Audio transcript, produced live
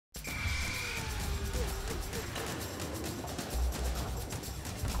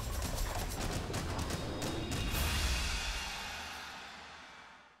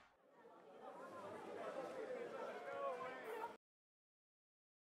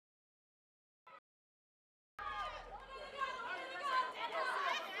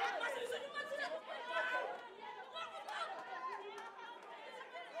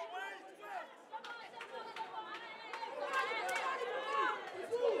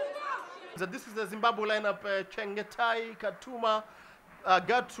This is the Zimbabwe lineup: Chengetai Katuma,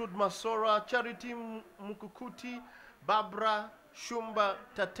 Gertrude Masora, Charity Mukukuti, Barbara Shumba,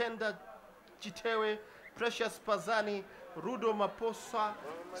 Tatenda Chitewe, Precious Pazani, Rudo Maposa,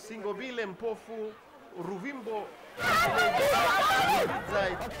 Singobile Mpofu, Ruvimbo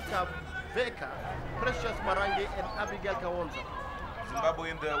Tabeka, Precious Marange, and Abigail Kawonza. Zimbabwe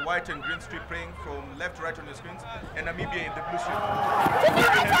in the white and green strip playing from left to right on your screens, and Namibia in the blue strip.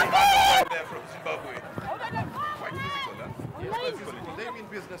 Right there from Zimbabwe. Quite physical, huh? Yes, quite physical. They mean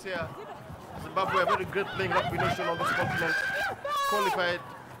business here. Zimbabwe, a very great playing rugby nation on this continent, qualified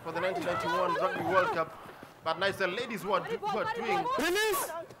for the 1991 Rugby World Cup. But nice, the ladies who are doing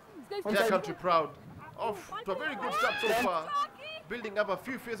their country proud. Off to a very good start so far, building up a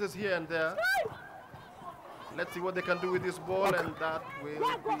few faces here and there. Let's see what they can do with this ball, and that will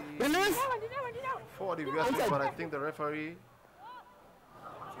be 40 versus, but I think the referee,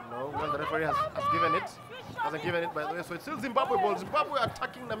 well, the referee has given it. Hasn't given it, by the way. So it's still Zimbabwe ball. Zimbabwe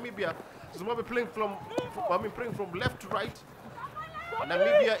attacking Namibia. Zimbabwe playing from left to right.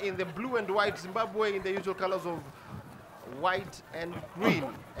 Namibia in the blue and white. Zimbabwe in the usual colors of white and green.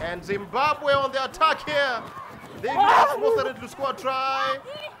 And Zimbabwe on the attack here. They most certainly to score a try.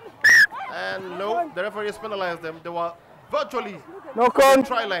 And no, the referee has penalized them. They were virtually on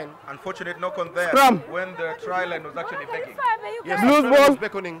try line. Unfortunate knock on there when the try line was actually begging. Yes, the try line was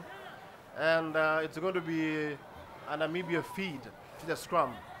beckoning. And it's going to be a Namibia feed to the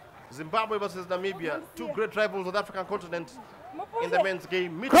scrum. Zimbabwe versus Namibia, two great rivals of the African continent in the men's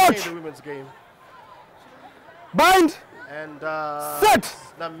game, midway in the women's game. Bind! And set!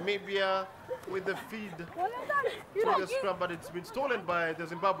 Namibia with the feed to the scrum, but it's been stolen by the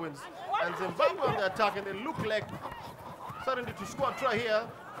Zimbabweans. And Zimbabwe on the attack, and they look like suddenly to score a try here.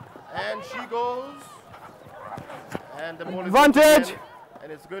 And she goes. And the ball is advantage!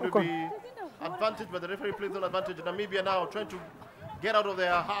 And it's going to be advantage, but the referee plays on advantage. Namibia now trying to get out of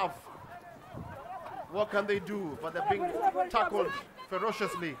their half. What can they do? But they're being tackled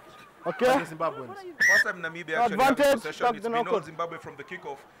ferociously by the Zimbabweans. First time Namibia actually has possession. It's been all Zimbabwe from the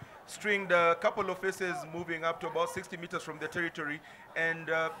kickoff. Stringed a couple of faces moving up to about 60 meters from their territory. And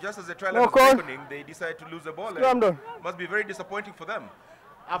just as the trial was beckoning, they decide to lose the ball. And must be very disappointing for them.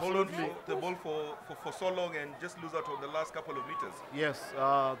 Absolutely. The ball for so long and just lose out on the last couple of meters. Yes,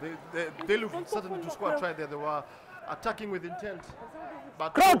 they looked certainly to score a try there. They were attacking with intent.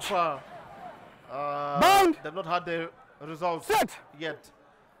 But so far, they've not had the results yet.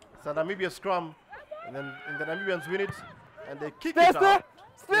 It's a Namibia scrum, and then the Namibians win it, and they kick it out.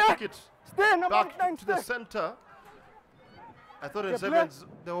 They kick it back to the center. I thought in sevens,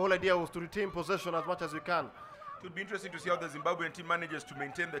 the whole idea was to retain possession as much as you can. It would be interesting to see how the Zimbabwean team manages to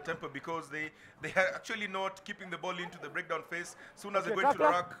maintain the tempo, because they are actually not keeping the ball into the breakdown phase. Soon as they go into the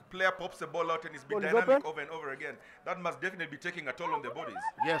rack, player pops the ball out and it's been dynamic over and over again. That must definitely be taking a toll on their bodies.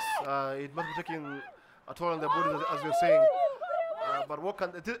 Yes, it must be taking a toll on their bodies, as you're saying. But what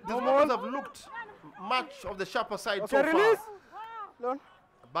can these Zimbabweans have looked much of the sharper side so far.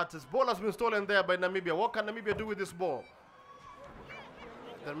 But this ball has been stolen there by Namibia. What can Namibia do with this ball?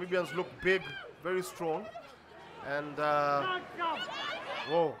 The Namibians look big, very strong. And,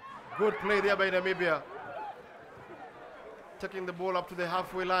 whoa, good play there by Namibia. Taking the ball up to the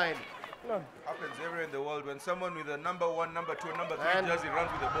halfway line. Happens everywhere in the world when someone with a number 1, number 2, number 3 jersey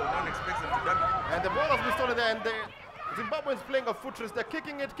runs with the ball. No one expects them to damage. And the ball has been stolen there, and the Zimbabweans playing a foot race. They're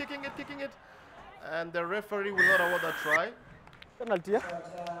kicking it. And the referee will not award that try. Penalty,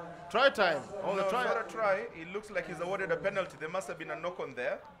 Try time. Oh, the try. Not a try. It looks like he's awarded a penalty. There must have been a knock on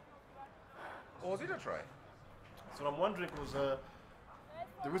there. Or was it a try? So I'm wondering, was the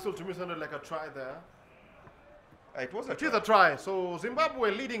whistle to me sounded like a try there. It was a try. It is a try. So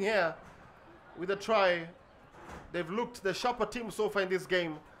Zimbabwe leading here with a try. They've looked the sharper team so far in this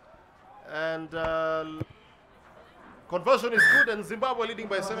game. And conversion is good, and Zimbabwe leading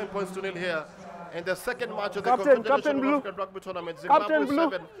by 7 points to 0 here. In the second match of the Confederation of African Rugby Tournament, Zimbabwe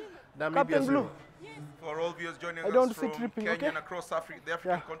 7, Namibia 0. For all viewers joining us from Kenya and across Africa, the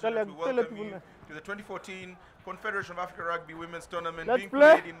African continent, we welcome you to the 2014 Confederation of Africa Rugby Women's Tournament being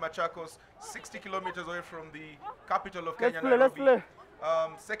played in Machakos, 60 kilometers away from the capital of Kenya, Nairobi.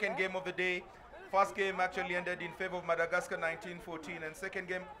 Second game of the day. First game actually ended in favor of Madagascar 19-14, and second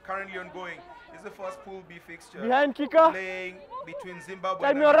game currently ongoing is the first Pool B fixture playing between Zimbabwe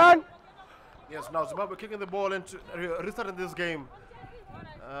and Namibia. Yes, now Zimbabwe kicking the ball into restarting this game.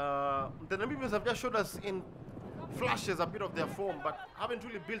 The Namibians have just showed us in flashes a bit of their form, but haven't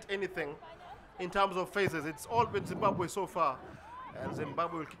really built anything in terms of phases. It's all been Zimbabwe so far. And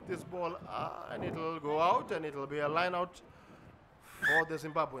Zimbabwe will kick this ball and it'll go out, and it'll be a line out for the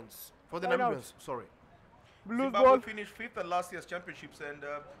Zimbabweans. For the Namibians, sorry. Zimbabwe finished 5th at last year's championships and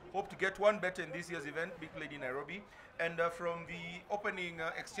hope to get one better in this year's event, being played in Nairobi. And from the opening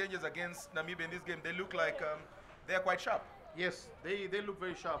exchanges against Namibia in this game, they look like they're quite sharp. Yes, they look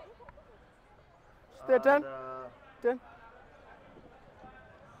very sharp. Stay 10. 10.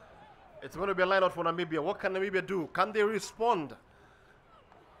 It's going to be a line out for Namibia. What can Namibia do? Can they respond?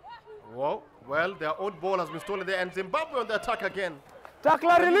 Well, their own ball has been stolen there, and Zimbabwe on the attack again.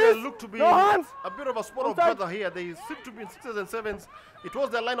 Tackler release. They look to be no hands. A bit of a spot of weather here. They seem to be in 6s and 7s. It was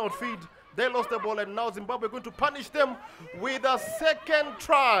their line out feed. They lost the ball, and now Zimbabwe going to punish them with a second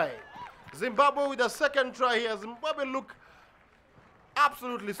try. Zimbabwe with a second try here. Zimbabwe look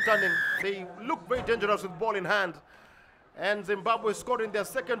absolutely stunning. They look very dangerous with ball in hand. And Zimbabwe scored in their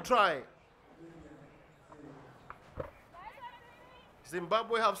second try.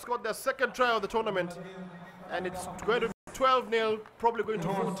 Zimbabwe have scored their second try of the tournament. And it's going to be 12-0, probably going to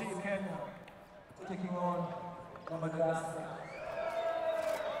 14. Taking on Madagascar.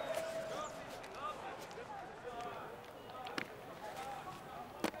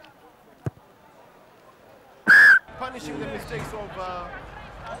 Punishing the mistakes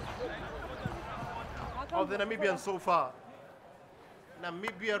of the Namibians so far.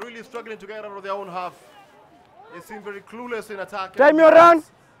 Namibia really struggling to get out of their own half. They seem very clueless in attack. Time your run.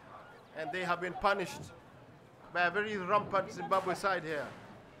 And they have been punished by a very rampant Zimbabwe side here.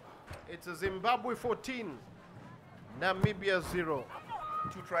 It's a Zimbabwe 14, Namibia 0.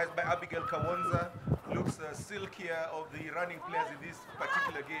 2 tries by Abigail Kawonza. Looks silkier of the running players in this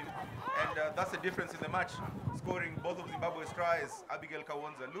particular game. And that's the difference in the match. Scoring both of Zimbabwe's tries, Abigail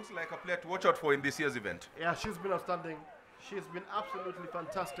Kawonza. Looks like a player to watch out for in this year's event. Yeah, she's been outstanding. She's been absolutely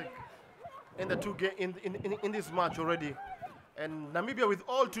fantastic in the in this match already. And Namibia with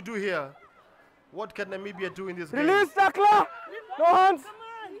all to do here. What can Namibia do in this game? Release tackler. No hands.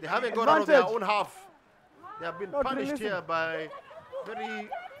 They haven't got out of their own half. They have been punished here by very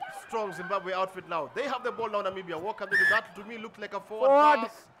strong Zimbabwe outfit now. They have the ball now, Namibia. What can they do? That to me looks like a forward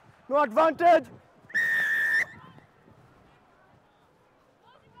pass. No advantage.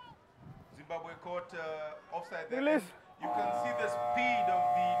 Zimbabwe caught offside there. Release. You can see the speed of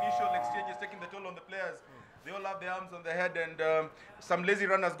the initial exchanges taking the toll on the players. They all have their arms on their head, and some lazy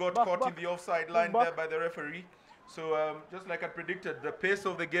runners got caught in the offside line there by the referee. So just like I predicted, the pace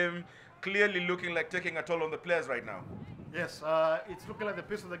of the game clearly looking like taking a toll on the players right now. Yes, it's looking like the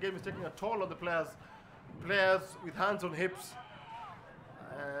pace of the game is taking a toll on the players. Players with hands on hips.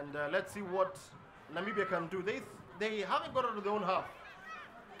 And let's see what Namibia can do. They haven't got out of their own half.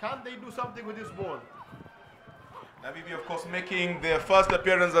 Can they do something with this ball? Namibia, of course, making their first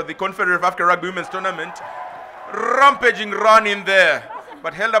appearance at the Confederation of Africa Rugby Women's Tournament. Rampaging run in there,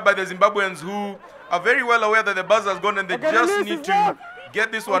 but held up by the Zimbabweans, who are very well aware that the buzzer has gone and they just need to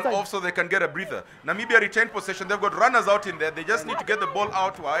get this one off so they can get a breather. Namibia retained possession. They've got runners out in there. They just need to get the ball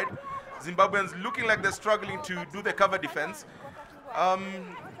out wide. Zimbabweans looking like they're struggling to do the cover defense.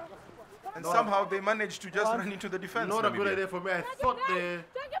 And somehow they managed to just run into the defense. Not a good idea for me. I thought the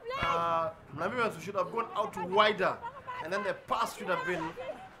Namibians should have gone out wider, and then the pass should have been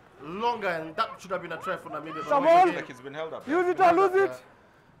longer, and that should have been a try for Namibia. Come on. Like it's been held up. Use it or lose it.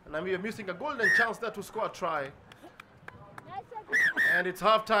 Namibia missing a golden chance there to score a try. And it's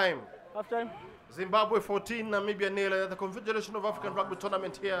half time. Half time. Zimbabwe 14, Namibia 0 at the Confederation of African Rugby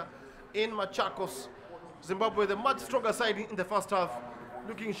Tournament here in Machakos. Zimbabwe, the much stronger side in the first half,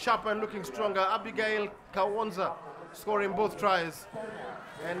 looking sharper and looking stronger. Abigail Kawonza scoring both tries.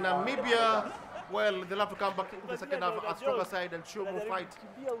 And Namibia, well, they'll have to come back in the second half a stronger side and show more fight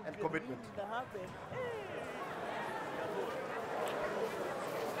and commitment.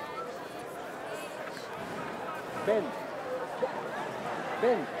 Ben.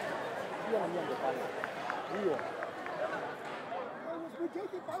 Hier aan die bal. Hier. Moet jy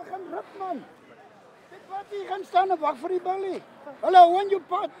die bal gaan rip, man. Dit wat jy gaan staan en wag vir die bal nie. Hulle hou jou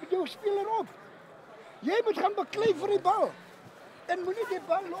pad met jou speler op. Jy moet gaan beklei vir die bal. En moenie die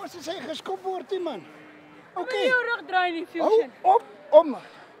bal los as hy geskop word nie, man. Okay. Jou rug draai nie, Fusion. Hou op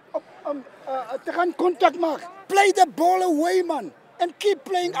om te gaan kontak maak. Play the ball away, man. And keep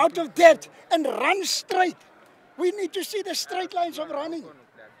playing out of that and run straight. We need to see the straight lines of running.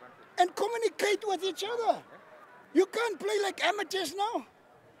 And communicate with each other. You can't play like amateurs now.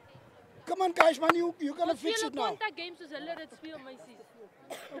 Come on, guys, man, you're gonna fix it now. Contact games soos hulle dit speel, meisies.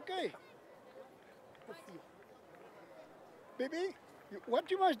 Okay. Baby,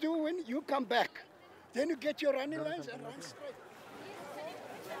 what you must do when you come back, then you get your running lines and run straight.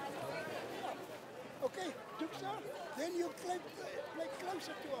 Okay, then you play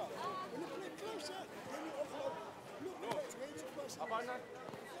closer to her. When you play closer, then you offload.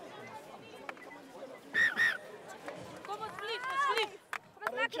 Kom ons vlieg.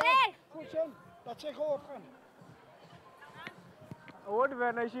 Push in. Laat sy gou opgaan. Award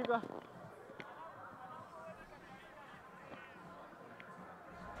weer naishika.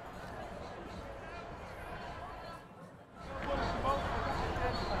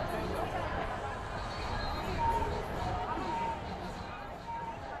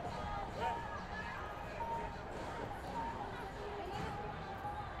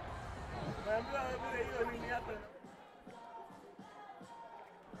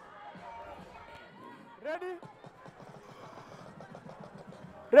 Ready?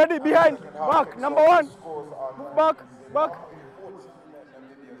 Ready, behind, back, number 1. Move back.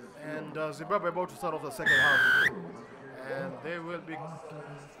 And Zimbabwe about to start off the second half. And they will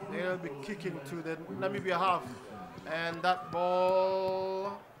be kicking to the Namibia half. And that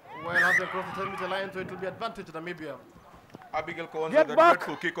ball will have to cross the 10-meter line, so it will be advantage to Namibia. Abigail Kawanza with a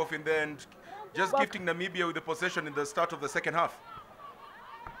dreadful kickoff in the end, just gifting Namibia with the possession in the start of the second half.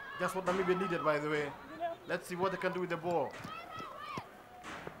 That's what Namibia needed, by the way. Let's see what they can do with the ball.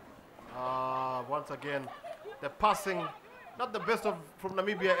 Once again, the passing, not the best from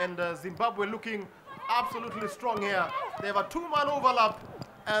Namibia, and Zimbabwe looking absolutely strong here. They have a two-man overlap,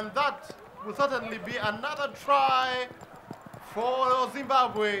 and that will certainly be another try for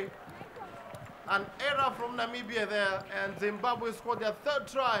Zimbabwe. An error from Namibia there, and Zimbabwe scored their third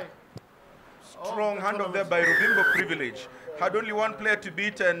try. Strong handoff there by Ruvimbo Privilege. Had only one player to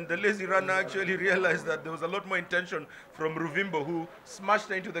beat, and the lazy runner actually realized that there was a lot more intention from Ruvimbo, who smashed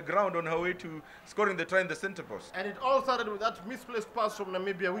her into the ground on her way to scoring the try in the center post. And it all started with that misplaced pass from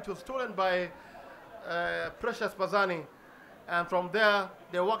Namibia, which was stolen by Precious Pazani. And from there,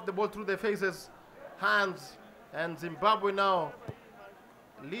 they walked the ball through their faces, hands, and Zimbabwe now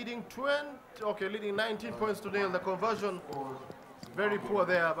leading 19 points to nil. The conversion very poor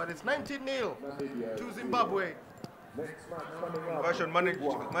there, but it's 19-0 to Zimbabwe. Conversion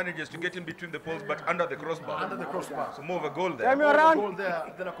manages to get in between the poles, but under the crossbar. Under the crossbar. So more of a goal there. More of a goal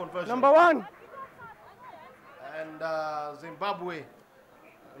there than a conversion. Number 1. And Zimbabwe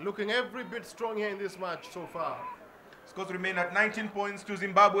looking every bit strong here in this match so far. Scores remain at 19 points to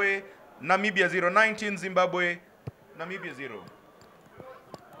Zimbabwe. Namibia 0. 19 Zimbabwe. Namibia 0.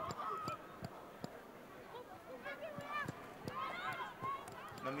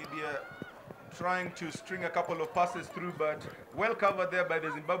 Namibia trying to string a couple of passes through, but well covered there by the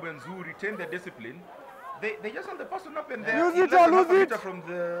Zimbabweans, who retain their discipline. They just want the pass up and there. Lose it or lose it. From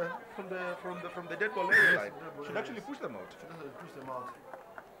the dead ball area line. Should actually push them out. And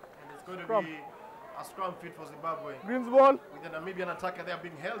it's going to be a scrum fit for Zimbabwe. Greens ball. With the Namibian attacker, they are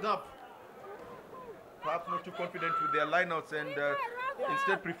being held up. Perhaps not too confident with their lineouts, and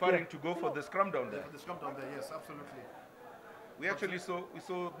instead preferring to go for the scrum down there. The scrum down there, yes, absolutely. We actually saw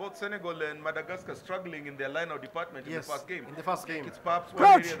both Senegal and Madagascar struggling in their line-out department in the first game. In the first game. It's perhaps one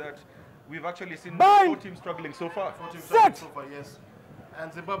area that we've actually seen four teams struggling so far. Four teams struggling so far, yes.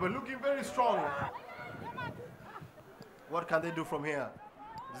 And Zimbabwe looking very strong. What can they do from here?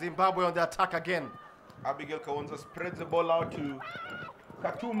 Zimbabwe on the attack again. Abigail Kawanza spreads the ball out to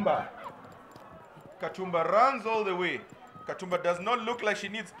Katumba. Katumba runs all the way. Katumba does not look like she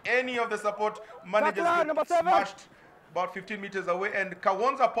needs any of the support. Manages to get smashed about 15 meters away, and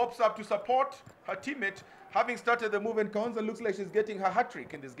Kawanza pops up to support her teammate, having started the move, and Kawanza looks like she's getting her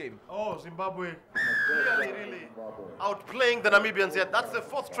hat-trick in this game. Oh, Zimbabwe really outplaying the Namibians yet. That's the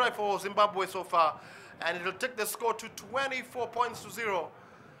fourth try for Zimbabwe so far, and it will take the score to 24 points to 0.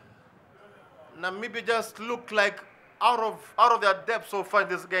 Namibia just look like out of their depth so far in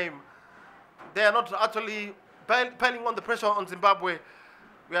this game. They are not actually piling on the pressure on Zimbabwe.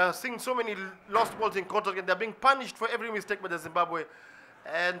 We are seeing so many lost balls in contact, and they're being punished for every mistake by the Zimbabwe.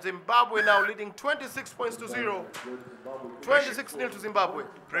 And Zimbabwe now leading 26 points to 0. 26-0 to Zimbabwe.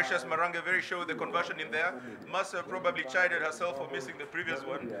 Precious Marange very sure with the conversion in there. Must have probably chided herself for missing the previous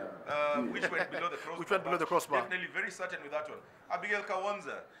one, which went below the crossbar. Which went below the crossbar. Definitely very certain with that one. Abigail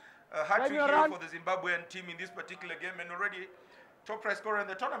Kawanza, hat-trick here for the Zimbabwean team in this particular game, and already top try scorer in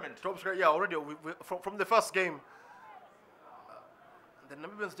the tournament. Top scorer, yeah, already from the first game. The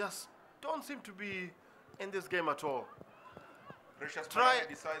Namibians just don't seem to be in this game at all. Precious Marange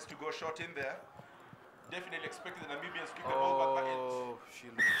decides to go short in there. Definitely expected the Namibians to kick the ball back, but she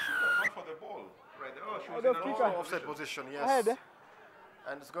went for the ball right there. Oh, she was in an offside position, yes.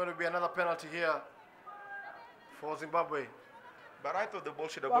 And it's going to be another penalty here for Zimbabwe. But I thought the ball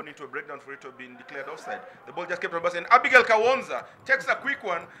should have gone into a breakdown for it to have been declared offside. The ball just kept on busting. Abigail Kawanza takes a quick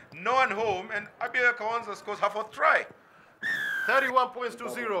one, no one home, and Abigail Kawanza scores her fourth try. 31 points to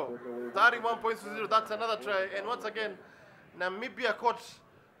 0. 31 points to 0. That's another try. And once again, Namibia caught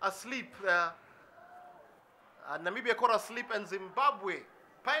asleep there. Namibia caught asleep, and Zimbabwe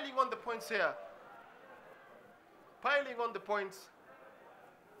piling on the points here. Piling on the points.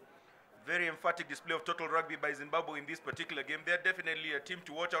 Very emphatic display of total rugby by Zimbabwe in this particular game. They're definitely a team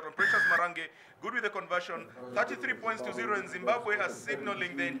to watch out on. Precious Marange, good with the conversion. 33 points to 0, and Zimbabwe are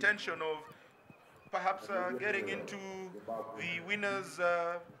signaling the intention of perhaps getting into the winner's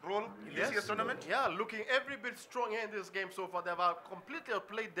role in this year's tournament. Yeah, looking every bit strong in this game so far. They've completely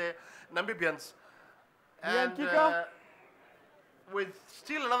outplayed the Namibians. And with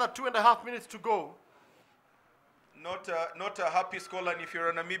still another 2.5 minutes to go. Not a happy scoreline if you're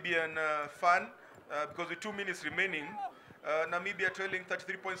a Namibian fan, because with 2 minutes remaining, Namibia trailing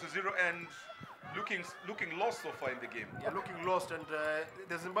 33 points to 0 and looking lost so far in the game. Yeah, looking lost, and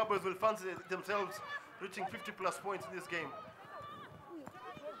the Zimbabweans will fancy themselves reaching 50+ points in this game.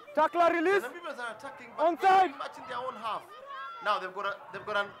 Tackler release. The Namibians are attacking, but onside. much in their own half. Now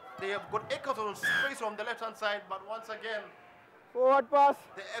they have got acres of space on the left-hand side, but once again, Forward pass.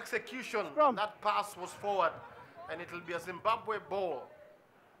 the execution, Scrum. that pass was forward, and it will be a Zimbabwe ball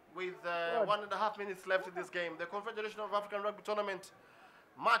with 1.5 minutes left in this game. The Confederation of African Rugby Tournament,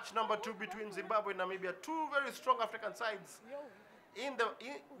 match number 2 between Zimbabwe and Namibia. Two very strong African sides in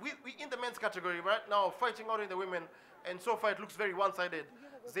the men's category right now, fighting out in the women, and so far it looks very one-sided.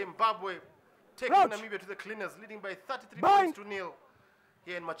 Zimbabwe taking Namibia to the cleaners, leading by 33 points to 0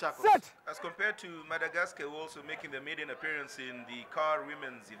 here in Machakos. Set. As compared to Madagascar, who also making their maiden appearance in the car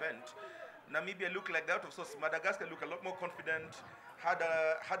women's event, Namibia looked like that of sorts. Madagascar looked a lot more confident, had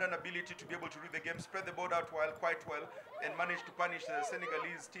an ability to be able to read the game, spread the board out quite well, and managed to punish the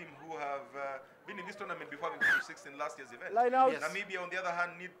Senegalese team who have been in this tournament before having finished 6th in last year's event. Line out. Yes. Namibia, on the other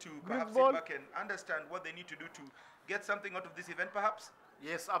hand, need to perhaps ball. sit back and understand what they need to do to get something out of this event, perhaps.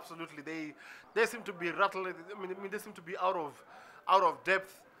 Yes, absolutely. They seem to be rattled. I mean, they seem to be out of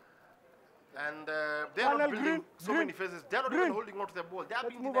depth, and they are not building so many phases. They are not even holding on to the ball. They are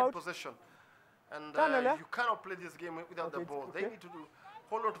being denied possession, and you cannot play this game without the ball. They need to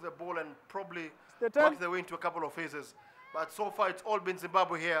hold on to the ball and probably work their way into a couple of phases. But so far, it's all been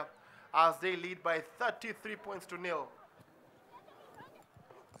Zimbabwe here, as they lead by 33 points to 0.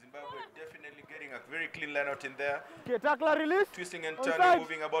 Zimbabwe definitely getting a very clean line out in there. Okay, tackler release. Twisting and turning,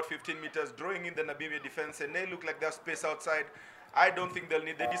 moving about 15 meters, drawing in the Namibia defense, and they look like they have space outside. I don't think they'll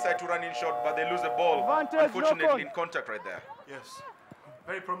need. They decide to run in short, but they lose the ball. Advantage, unfortunately, in contact right there. Yes,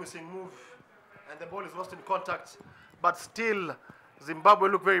 very promising move, and the ball is lost in contact. But still, Zimbabwe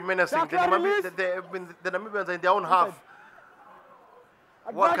look very menacing. The Namibians are in their own half.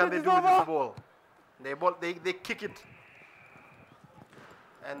 What can they do with this ball? They kick it,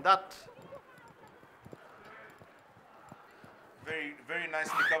 and that very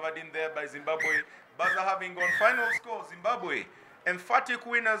nicely covered in there by Zimbabwe. Buzzer having gone. Final score: Zimbabwe emphatic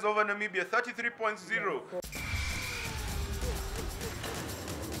winners over Namibia, 33 points 0.